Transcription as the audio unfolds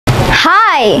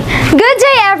Hi! Good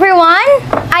day everyone!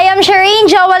 I am Sheryne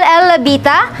Joel L.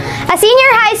 Labita, a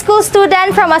senior high school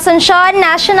student from Asuncion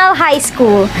National High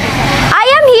School. I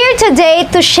am here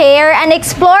today to share and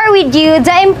explore with you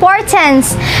the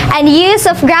importance and use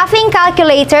of graphing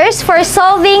calculators for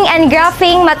solving and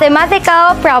graphing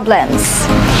mathematical problems.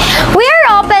 We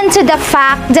are open to the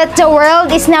fact that the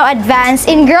world is now advanced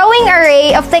in growing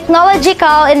array of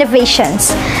technological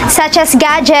innovations, such as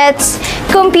gadgets,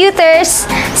 computers,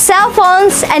 cell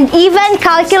phones, and even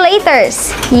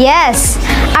calculators. Yes,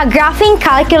 a graphing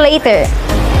calculator.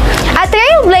 A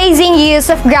trailblazing use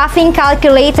of graphing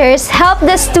calculators help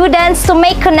the students to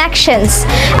make connections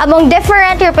among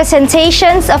different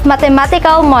representations of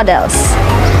mathematical models.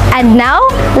 And now,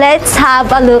 let's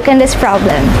have a look at this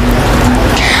problem.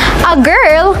 A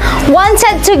girl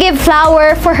wanted to give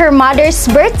flower for her mother's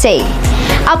birthday.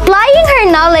 Applying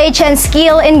her knowledge and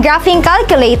skill in graphing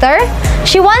calculator,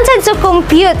 she wanted to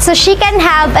compute so she can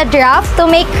have a draft to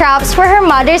make crops for her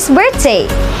mother's birthday.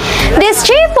 These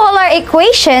three polar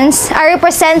equations are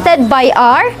represented by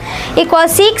R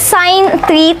equals 6 sine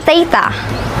 3 theta,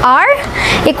 R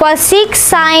equals 6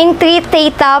 sine 3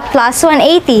 theta plus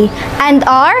 180, and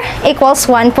R equals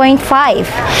 1.5.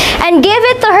 And give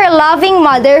it to her loving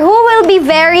mother, who will be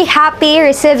very happy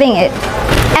receiving it.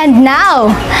 And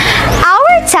now,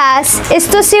 our task is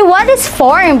to see what is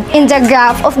formed in the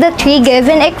graph of the three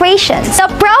given equations. The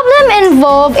problem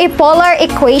involved a polar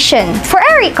equation. For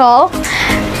a recall,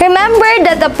 remember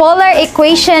that the polar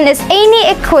equation is any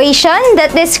equation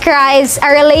that describes a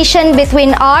relation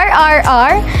between R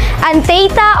and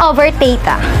theta over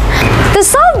theta. To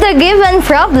solve the given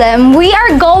problem, we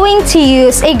are going to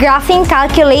use a graphing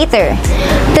calculator.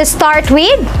 To start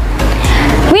with,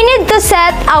 we need to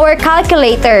set our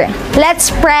calculator.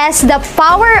 Let's press the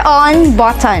power on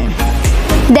button.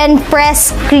 Then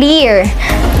press clear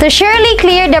to surely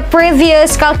clear the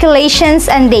previous calculations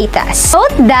and data.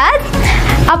 Note that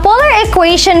a polar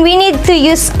equation, we need to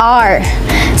use R.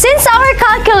 Since our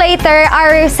calculator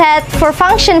are set for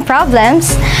function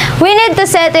problems, we need to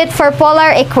set it for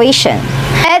polar equation.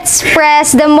 Let's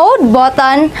press the mode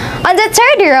button. On the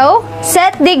third row,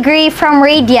 set degree from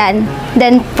radian,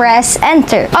 then press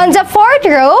enter. On the fourth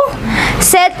row,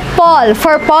 set pol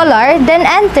for polar, then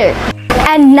enter.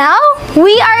 And now,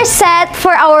 we are set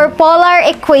for our polar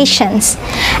equations.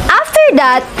 After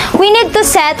that, we need to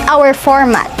set our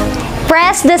format.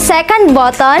 Press the second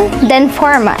button, then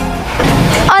format.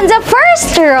 On the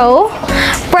first row,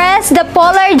 press the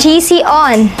polar GC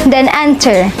on, then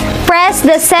enter. Press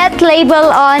the set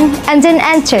label on, and then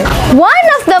enter. One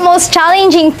of the most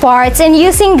challenging parts in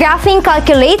using graphing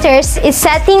calculators is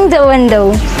setting the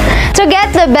window to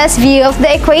get the best view of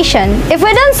the equation. If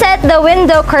we don't set the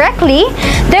window correctly,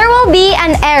 there will be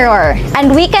an error,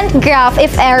 and we can't graph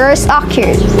if errors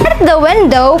occur. At the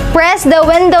window, press the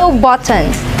window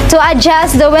button to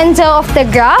adjust the window of the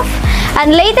graph,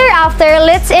 and later after,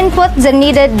 let's input the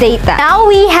needed data. Now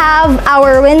we have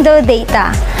our window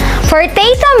data. For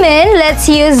theta min, let's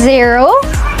use 0.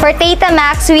 For theta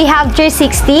max, we have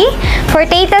 360. For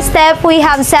theta step, we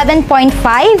have 7.5.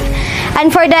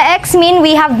 And for the x min,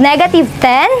 we have negative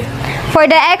 10. For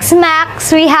the x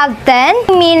max, we have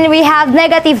 10. Min, we have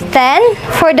negative 10.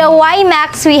 For the y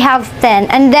max, we have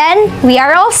 10. And then, we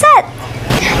are all set.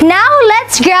 Now,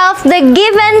 let's graph the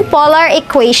given polar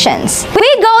equations. We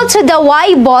go to the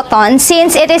Y button.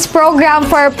 Since it is programmed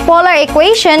for polar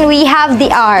equation, we have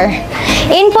the R.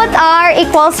 Input R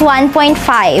equals 1.5.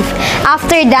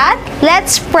 After that,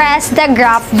 let's press the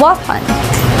graph button.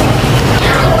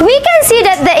 We can see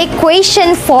that the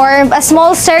equation formed a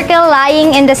small circle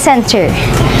lying in the center.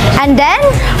 And then,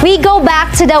 we go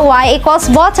back to the Y equals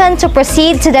button to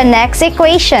proceed to the next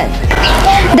equation.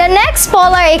 The next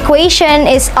polar equation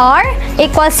is R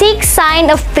equals 6 sine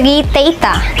of 3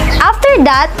 theta. After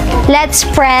that, let's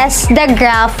press the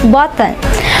graph button.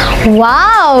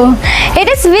 Wow! It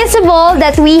is visible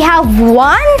that we have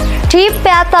one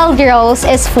three-petaled rose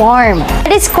is formed.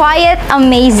 It is quite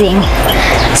amazing.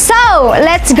 So,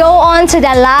 let's go on to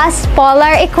the last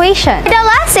polar equation. For the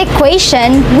last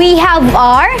equation, we have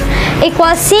R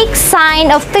equals 6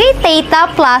 sine of 3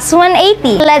 theta plus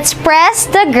 180. Let's press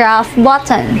the graph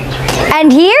button.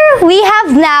 And here, we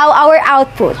have now our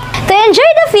output. To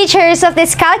enjoy the features of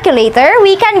this calculator,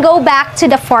 we can go back to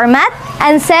the format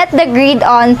and set the grid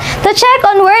on to check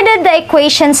on where did the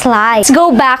equations lie. Let's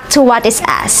go back to what is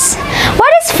asked.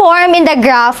 What is formed in the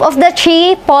graph of the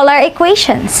three polar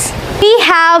equations? We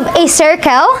have a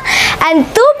circle and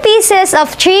two pieces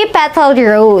of three-petaled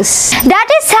rose. That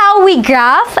is how we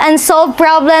graph and solve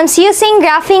problems using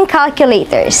graphing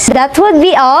calculators. That would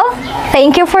be all.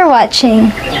 Thank you for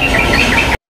watching.